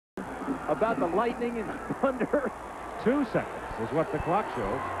about the lightning and thunder. 2 seconds is what the clock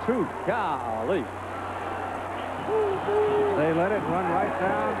shows. 2. Golly. They let it run right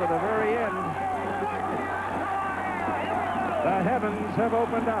down to the very end. The heavens have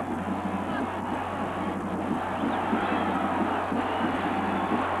opened up.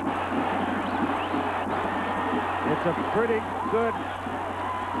 It's a pretty good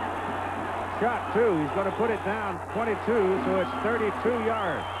shot, too. He's going to put it down 22, so it's 32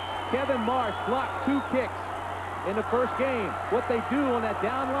 yards. Kevin Marsh blocked 2 kicks in the first game. What they do on that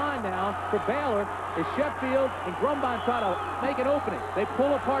down line now for Baylor is Sheffield and Grumbine try to make an opening. They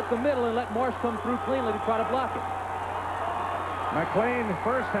pull apart the middle and let Marsh come through cleanly to try to block it. McLean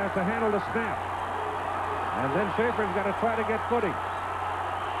first has to handle the snap. And then Schaefer's got to try to get footing.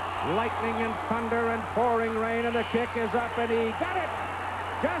 Lightning and thunder and pouring rain, and the kick is up, and he got it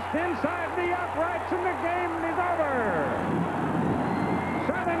just inside the uprights, and the game is over.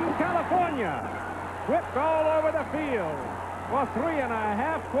 Southern California whipped all over the field for 3.5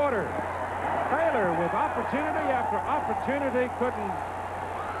 quarters. Baylor with opportunity after opportunity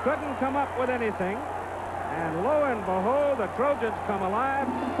couldn't come up with anything. And lo and behold, the Trojans come alive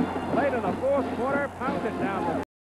late in the 4th quarter, pounded down the